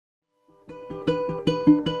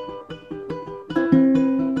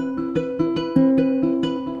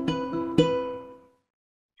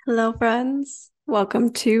Hello, friends.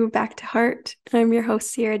 Welcome to Back to Heart. I'm your host,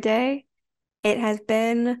 Sierra Day. It has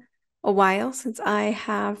been a while since I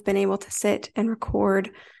have been able to sit and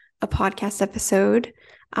record a podcast episode.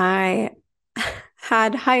 I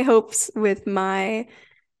had high hopes with my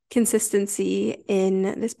consistency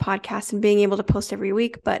in this podcast and being able to post every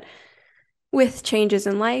week, but with changes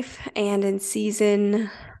in life and in season,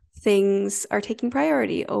 things are taking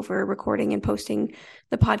priority over recording and posting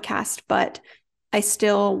the podcast. But I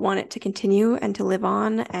still want it to continue and to live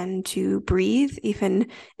on and to breathe, even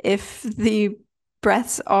if the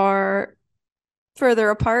breaths are further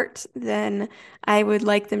apart than I would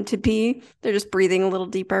like them to be. They're just breathing a little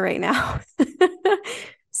deeper right now.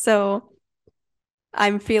 So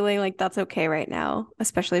I'm feeling like that's okay right now,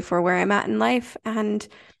 especially for where I'm at in life. And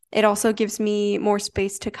it also gives me more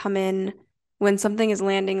space to come in when something is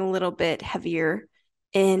landing a little bit heavier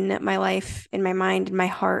in my life, in my mind, in my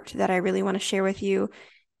heart that I really want to share with you.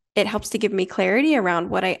 It helps to give me clarity around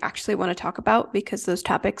what I actually want to talk about because those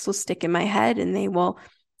topics will stick in my head and they will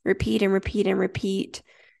repeat and repeat and repeat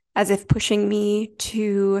as if pushing me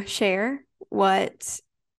to share what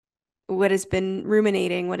has been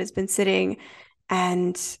ruminating, what has been sitting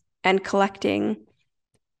and collecting.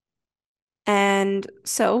 And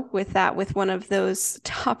so with that, with one of those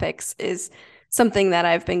topics is something that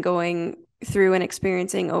I've been going through and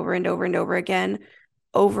experiencing over and over and over again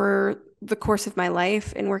over the course of my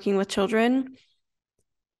life in working with children,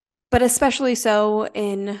 but especially so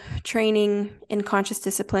in training in conscious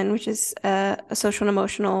discipline, which is a social and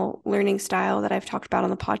emotional learning style that I've talked about on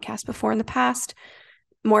the podcast before in the past.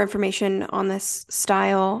 More information on this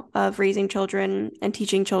style of raising children and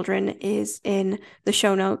teaching children is in the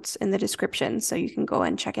show notes in the description. So you can go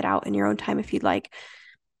and check it out in your own time if you'd like.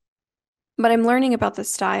 But I'm learning about the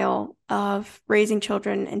style of raising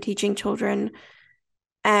children and teaching children.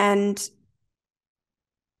 And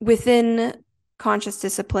within conscious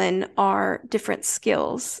discipline are different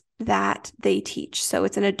skills that they teach. So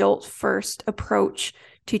it's an adult first approach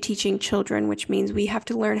to teaching children, which means we have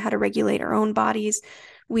to learn how to regulate our own bodies.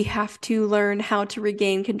 We have to learn how to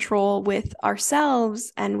regain control with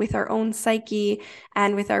ourselves and with our own psyche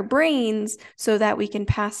and with our brains so that we can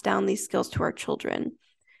pass down these skills to our children.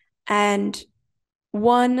 And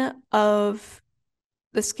one of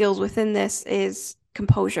the skills within this is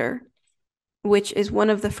composure, which is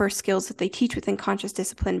one of the first skills that they teach within conscious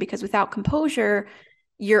discipline, because without composure,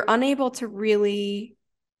 you're unable to really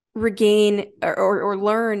regain or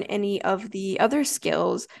learn any of the other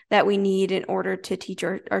skills that we need in order to teach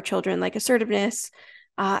our children, like assertiveness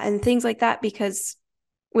and things like that, because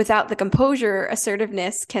without the composure,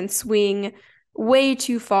 assertiveness can swing way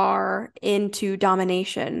too far into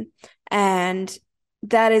domination. And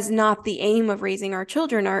that is not the aim of raising our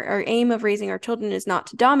children. Our aim of raising our children is not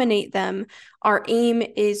to dominate them. Our aim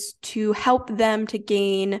is to help them to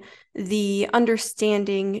gain the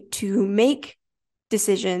understanding to make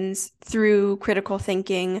decisions through critical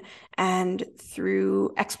thinking and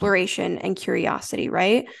through exploration and curiosity,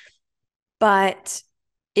 right? But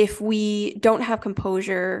if we don't have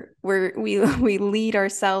composure, we lead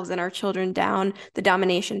ourselves and our children down the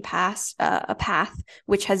domination path, a path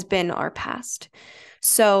which has been our past.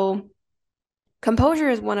 So composure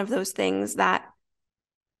is one of those things that,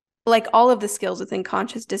 like all of the skills within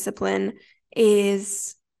conscious discipline,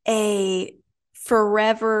 is a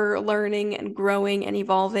forever learning and growing and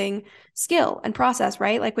evolving skill and process,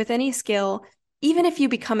 right? Like with any skill, even if you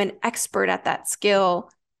become an expert at that skill,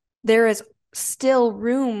 there is still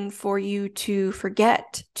room for you to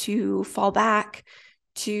forget, to fall back,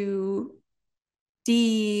 to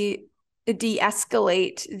de-escalate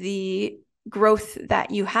the growth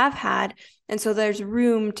that you have had. And so there's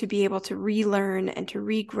room to be able to relearn and to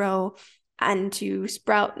regrow and to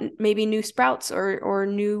sprout maybe new sprouts or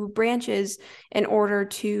new branches in order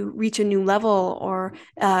to reach a new level or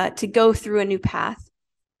to go through a new path.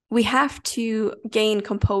 We have to gain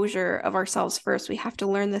composure of ourselves first. We have to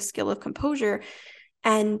learn the skill of composure.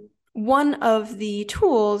 And one of the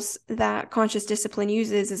tools that conscious discipline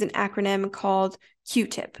uses is an acronym called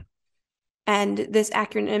QTIP. And this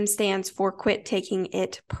acronym stands for Quit Taking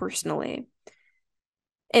It Personally.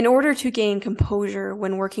 In order to gain composure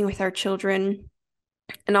when working with our children,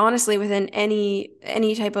 and honestly within any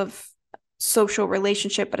type of social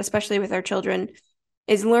relationship, but especially with our children,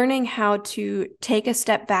 is learning how to take a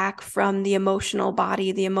step back from the emotional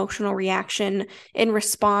body, the emotional reaction in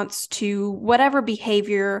response to whatever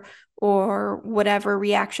behavior or whatever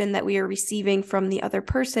reaction that we are receiving from the other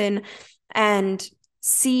person, and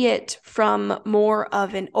see it from more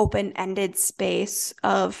of an open-ended space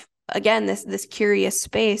of, again, this curious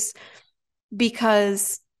space.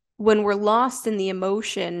 Because when we're lost in the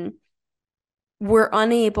emotion, we're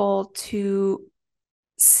unable to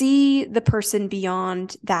see the person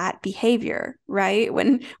beyond that behavior, right?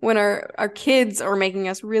 When our kids are making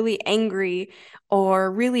us really angry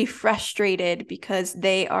or really frustrated because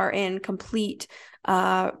they are in complete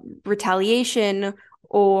retaliation,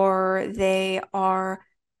 or they're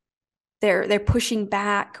pushing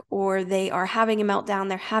back, or they are having a meltdown,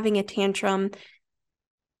 they're having a tantrum,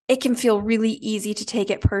 it can feel really easy to take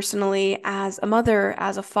it personally as a mother,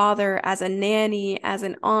 as a father, as a nanny, as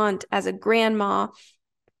an aunt, as a grandma,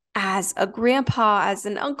 as a grandpa, as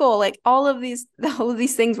an uncle, like all of these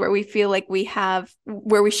things where we feel like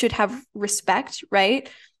where we should have respect, right?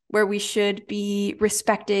 Where we should be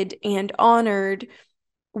respected and honored.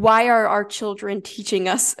 Why are our children teaching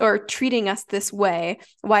us or treating us this way?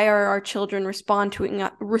 Why are our children responding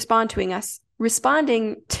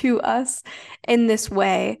to us in this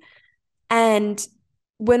way? And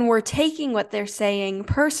when we're taking what they're saying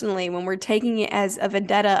personally, when we're taking it as a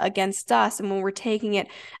vendetta against us, and when we're taking it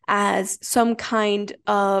as some kind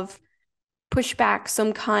of pushback,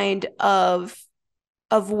 some kind of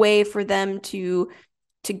way for them to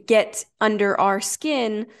get under our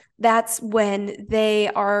skin, that's when they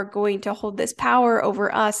are going to hold this power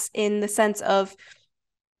over us in the sense of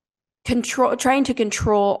trying to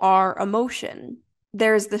control our emotion.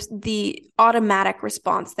 There's the automatic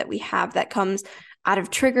response that we have that comes out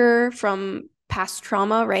of trigger from past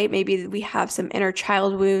trauma, right? Maybe we have some inner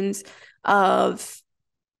child wounds of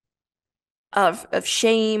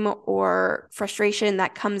shame or frustration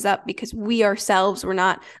that comes up because we ourselves were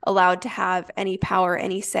not allowed to have any power,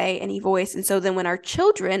 any say, any voice. And so then when our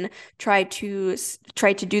children try to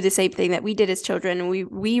do the same thing that we did as children,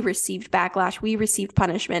 we received backlash, we received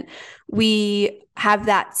punishment, we have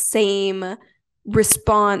that same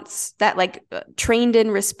response, that like trained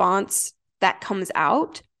in response that comes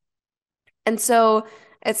out. And so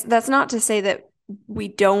that's not to say that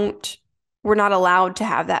we're not allowed to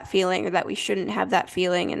have that feeling, or that we shouldn't have that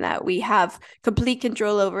feeling, and that we have complete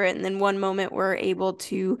control over it. And then one moment we're able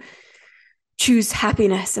to choose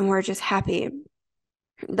happiness and we're just happy.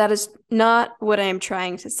 That is not what I am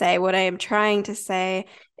trying to say. What I am trying to say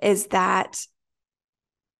is that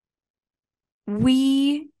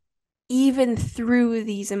we, even through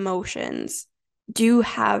these emotions, do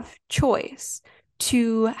have choice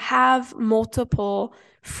to have multiple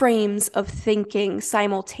frames of thinking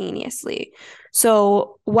simultaneously.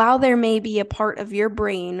 So while there may be a part of your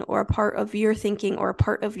brain or a part of your thinking or a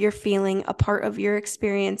part of your feeling, a part of your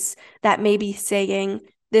experience that may be saying,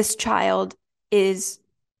 this child is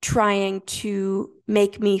trying to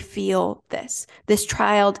make me feel this. This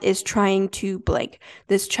child is trying to blank.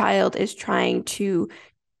 This child is trying to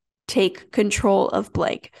take control of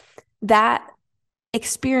blank. That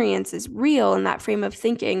experience is real, and that frame of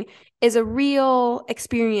thinking is a real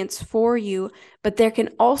experience for you. But there can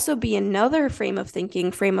also be another frame of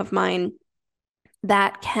thinking, frame of mind,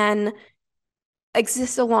 that can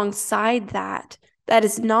exist alongside that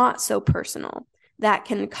is not so personal, that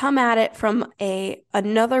can come at it from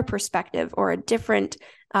another perspective or a different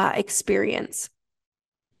experience.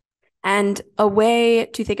 And a way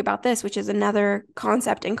to think about this, which is another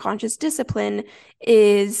concept in conscious discipline,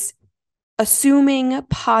 is assuming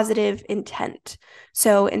positive intent.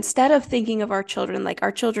 So instead of thinking of our children like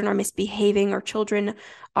our children are misbehaving, our children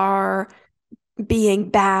are being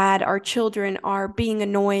bad, our children are being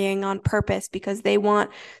annoying on purpose because they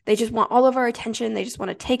just want all of our attention, they just want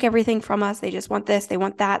to take everything from us, they just want this, they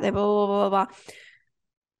want that, they blah, blah, blah, blah.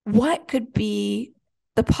 What could be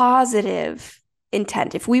the positive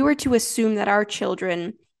intent if we were to assume that our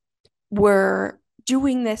children were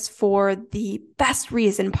doing this for the best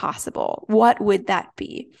reason possible? What would that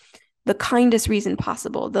be? The kindest reason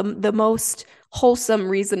possible, the most wholesome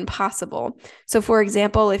reason possible. So for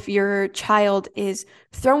example, if your child is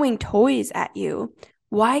throwing toys at you,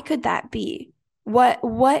 why could that be?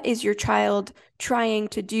 What is your child trying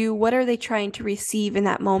to do? What are they trying to receive in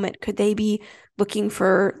that moment? Could they be looking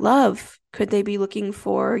for love? Could they be looking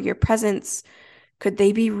for your presence? Could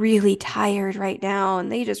they be really tired right now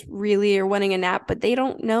and they just really are wanting a nap, but they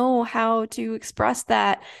don't know how to express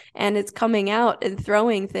that, and it's coming out and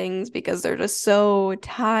throwing things because they're just so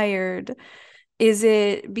tired? Is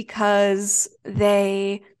it because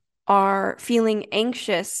they are feeling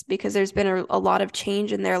anxious because there's been a lot of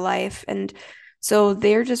change in their life, and so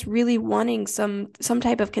they're just really wanting some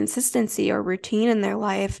type of consistency or routine in their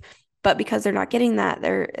life, but because they're not getting that,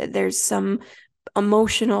 there's some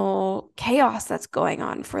emotional chaos that's going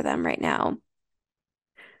on for them right now?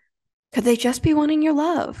 Could they just be wanting your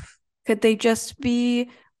love? Could they just be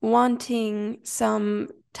wanting some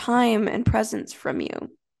time and presence from you?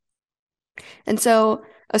 And so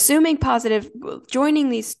joining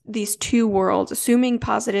these two worlds, assuming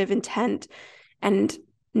positive intent and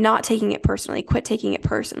not taking it personally, quit taking it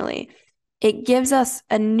personally, it gives us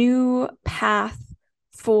a new path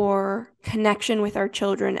for connection with our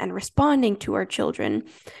children and responding to our children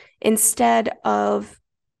instead of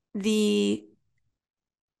the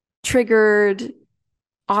triggered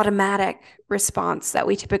automatic response that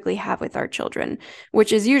we typically have with our children,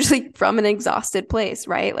 which is usually from an exhausted place,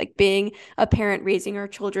 right? Like being a parent raising our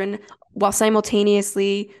children while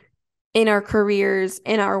simultaneously in our careers,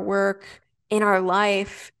 in our work, in our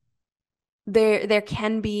life, there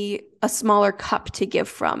can be a smaller cup to give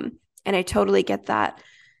from. And I totally get that.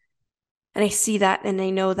 And I see that and I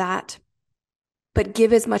know that. But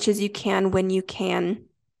give as much as you can when you can,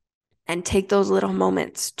 and take those little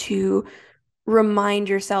moments to remind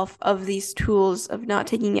yourself of these tools of not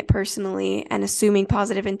taking it personally and assuming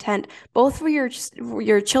positive intent, both for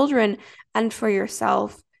your children and for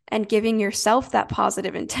yourself, and giving yourself that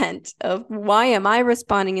positive intent of, why am I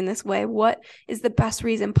responding in this way? What is the best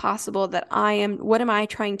reason possible what am I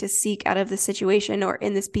trying to seek out of this situation or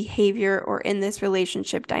in this behavior or in this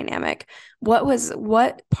relationship dynamic?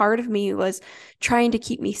 What part of me was trying to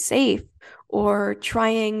keep me safe, or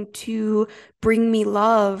trying to bring me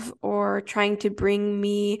love, or trying to bring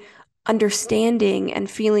me understanding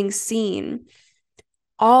and feeling seen?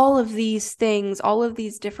 All of these things, all of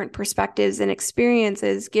these different perspectives and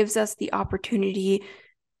experiences gives us the opportunity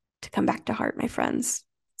to come back to heart, my friends.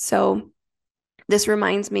 So this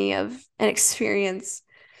reminds me of an experience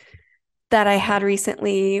that I had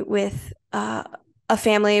recently with a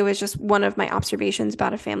family. It was just one of my observations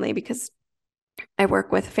about a family, because I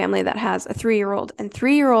work with a family that has a 3-year-old, and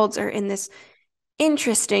 3-year-olds are in this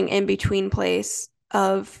interesting in-between place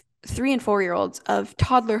of 3 and 4-year-olds of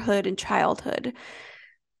toddlerhood and childhood.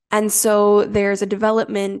 And so there's a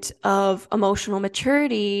development of emotional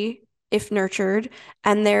maturity if nurtured,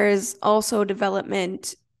 and there's also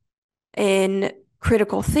development in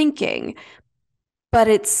critical thinking, but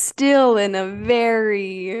it's still in a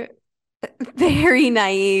very, very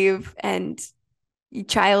naive and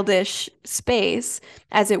childish space,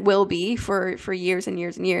 as it will be for years and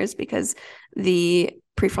years and years, because the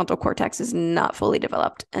prefrontal cortex is not fully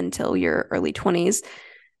developed until your early 20s.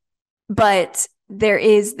 But there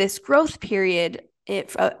is this growth period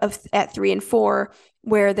at 3 and 4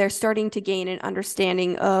 where they're starting to gain an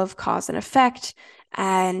understanding of cause and effect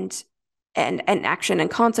and action and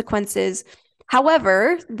consequences.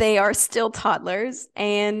 However, they are still toddlers,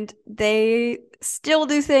 and they still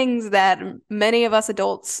do things that many of us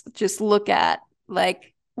adults just look at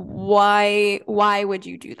like, why would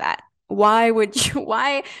you do that? Why would you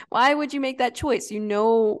make that choice? You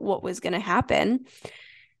know what was going to happen.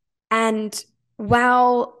 And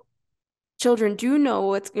while children do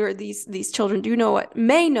know these children do know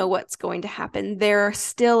may know what's going to happen, there's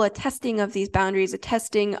still a testing of these boundaries, a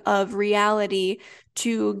testing of reality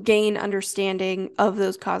to gain understanding of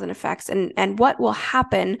those cause and effects, and what will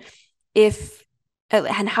happen if,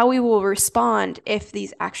 and how we will respond if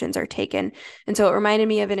these actions are taken. And so it reminded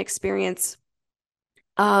me of an experience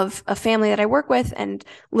of a family that I work with, and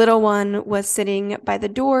little one was sitting by the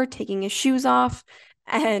door taking his shoes off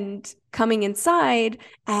and coming inside,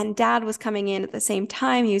 and dad was coming in at the same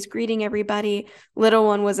time. He was greeting everybody. Little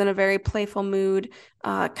one was in a very playful mood,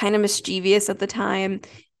 kind of mischievous at the time.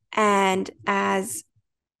 And as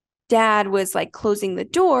dad was like closing the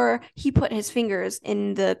door, he put his fingers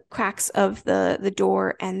in the cracks of the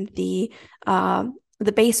door and the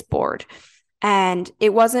baseboard. And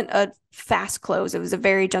it wasn't a fast close. It was a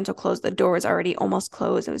very gentle close. The door was already almost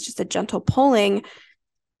closed. It was just a gentle pulling.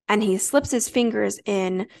 And he slips his fingers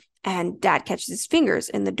in, and dad catches his fingers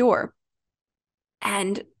in the door.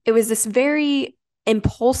 And it was this very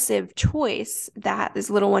impulsive choice that this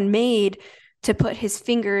little one made to put his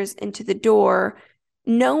fingers into the door,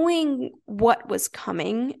 knowing what was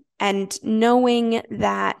coming and knowing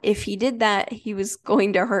that if he did that, he was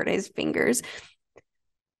going to hurt his fingers.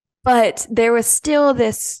 But there was still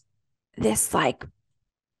this like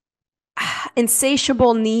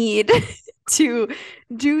insatiable need to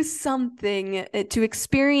do something, to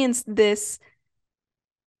experience this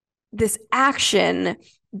action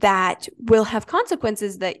that will have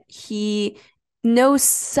consequences, that he knows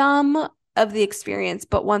some of the experience,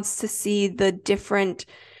 but wants to see the different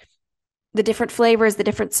flavors, the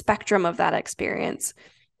different spectrum of that experience.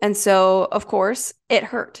 And so, of course, it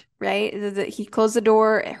hurt, right? He closed the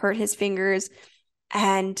door, it hurt his fingers,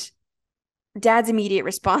 and dad's immediate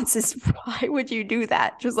response is, why would you do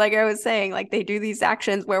that? Just like I was saying, like they do these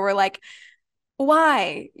actions where we're like,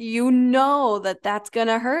 why? You know that that's going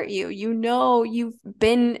to hurt you. You know, you've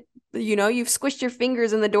been You've squished your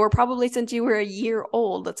fingers in the door probably since you were a year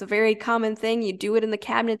old. That's a very common thing. You do it in the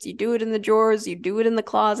cabinets, you do it in the drawers, you do it in the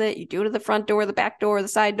closet, you do it at the front door, the back door, the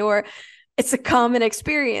side door. It's a common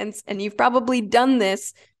experience, and you've probably done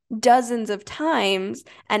this dozens of times.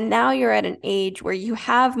 And now you're at an age where you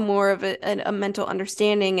have more of a mental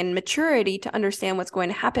understanding and maturity to understand what's going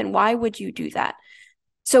to happen. Why would you do that?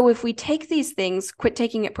 So if we take these things, quit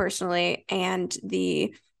taking it personally, and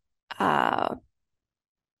the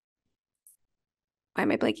why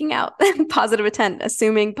am I blanking out? Positive intent,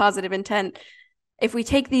 assuming positive intent. If we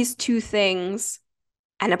take these two things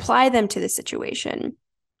and apply them to the situation,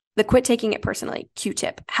 the quit taking it personally,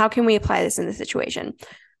 Q-tip, how can we apply this in the situation?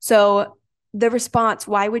 So the response,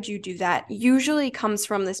 why would you do that, usually comes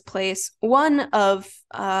from this place, one of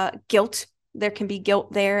guilt. There can be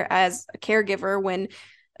guilt there as a caregiver when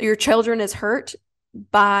your children is hurt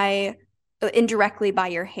indirectly by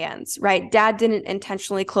your hands, right? Dad didn't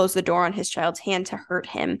intentionally close the door on his child's hand to hurt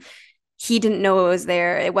him. He didn't know it was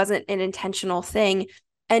there. It wasn't an intentional thing.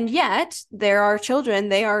 And yet there are children,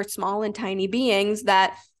 they are small and tiny beings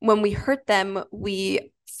that when we hurt them,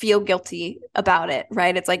 we feel guilty about it,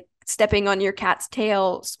 right? It's like stepping on your cat's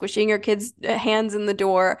tail, squishing your kid's hands in the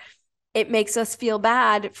door. It makes us feel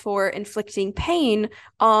bad for inflicting pain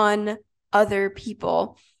on other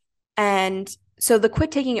people. And so the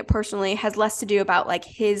quit taking it personally has less to do about like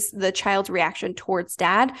the child's reaction towards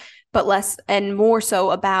dad, but less and more so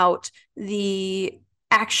about the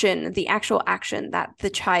actual action that the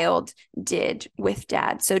child did with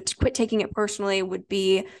dad. So to quit taking it personally would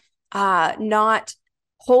be not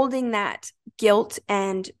holding that guilt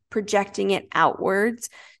and projecting it outwards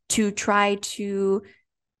to try to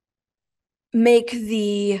make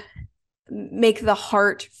the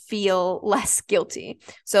heart feel less guilty.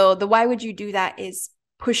 So the why would you do that is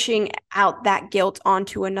pushing out that guilt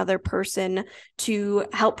onto another person to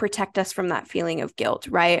help protect us from that feeling of guilt,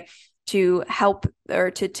 right? To help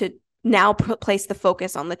or to now place the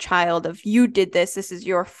focus on the child of you did this is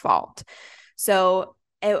your fault. So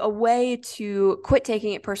a way to quit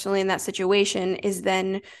taking it personally in that situation is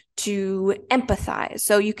then to empathize.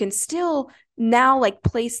 So you can still now like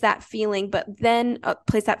place that feeling, but then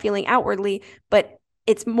place that feeling outwardly, but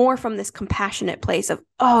it's more from this compassionate place of,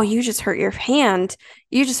 oh, you just hurt your hand.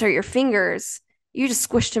 You just hurt your fingers. You just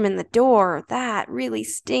squished them in the door. That really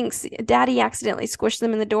stinks. Daddy accidentally squished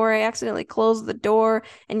them in the door. I accidentally closed the door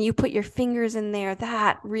and you put your fingers in there.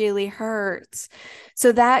 That really hurts.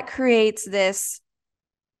 So that creates this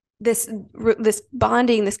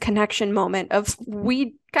bonding, this connection moment of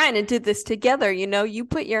we kind of did this together. You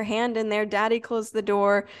put your hand in there, daddy closed the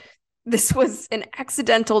door. This was an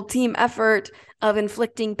accidental team effort of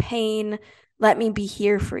inflicting pain. Let me be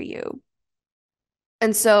here for you.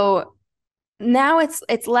 And so now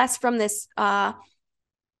it's less from this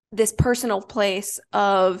personal place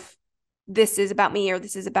of this is about me or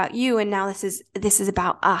this is about you, and now this is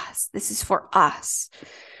about us. This is for us.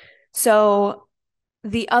 So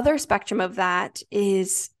the other spectrum of that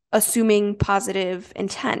is assuming positive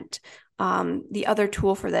intent. The other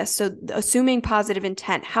tool for this. So assuming positive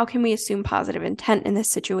intent. How can we assume positive intent in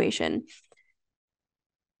this situation?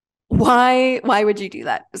 Why would you do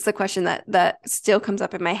that? It's the question that still comes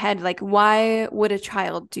up in my head. Like, why would a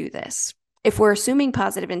child do this? If we're assuming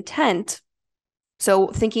positive intent, so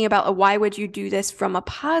thinking about why would you do this from a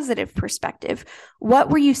positive perspective? What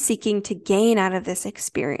were you seeking to gain out of this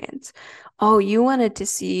experience? Oh, you wanted to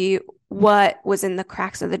see what was in the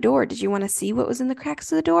cracks of the door. Did you want to see what was in the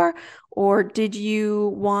cracks of the door? Or did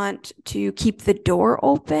you want to keep the door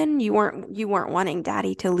open? You weren't wanting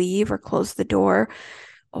daddy to leave or close the door.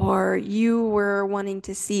 Or you were wanting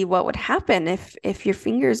to see what would happen if your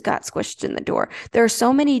fingers got squished in the door. There are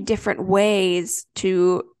so many different ways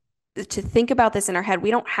to think about this in our head. We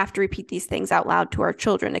don't have to repeat these things out loud to our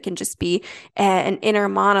children. It can just be an inner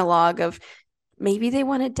monologue of maybe they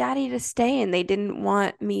wanted daddy to stay and they didn't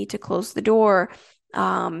want me to close the door.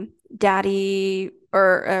 Daddy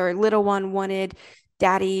or little one wanted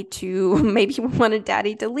daddy to maybe wanted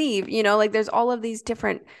daddy to leave. Like there's all of these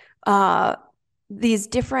different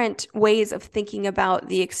ways of thinking about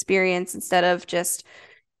the experience instead of just,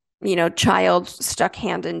 child stuck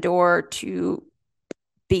hand in door to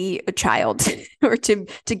be a child or to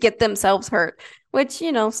get themselves hurt, which,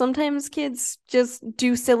 sometimes kids just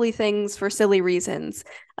do silly things for silly reasons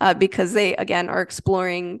because they, again, are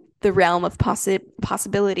exploring the realm of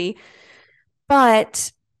possibility.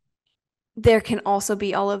 But there can also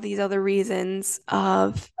be all of these other reasons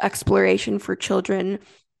of exploration for children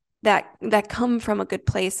that come from a good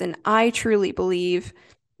place. And I truly believe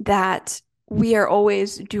that we are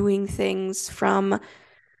always doing things from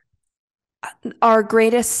our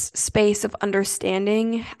greatest space of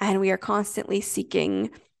understanding, and we are constantly seeking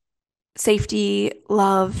safety,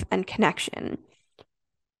 love, and connection.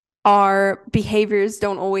 Our behaviors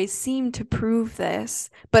don't always seem to prove this,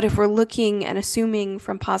 but if we're looking and assuming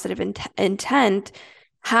from positive intent,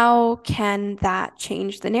 how can that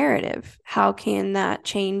change the narrative? How can that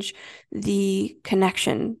change the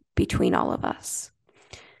connection between all of us?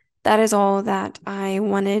 That is all that I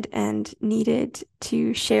wanted and needed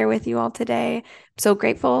to share with you all today. I'm so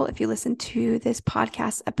grateful if you listen to this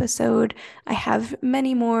podcast episode. I have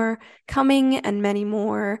many more coming and many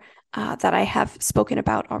more that I have spoken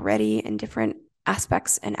about already in different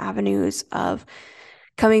aspects and avenues of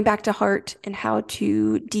coming back to heart and how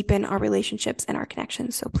to deepen our relationships and our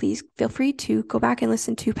connections. So please feel free to go back and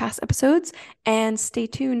listen to past episodes and stay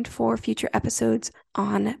tuned for future episodes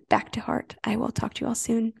on Back to Heart. I will talk to you all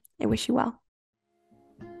soon. I wish you well.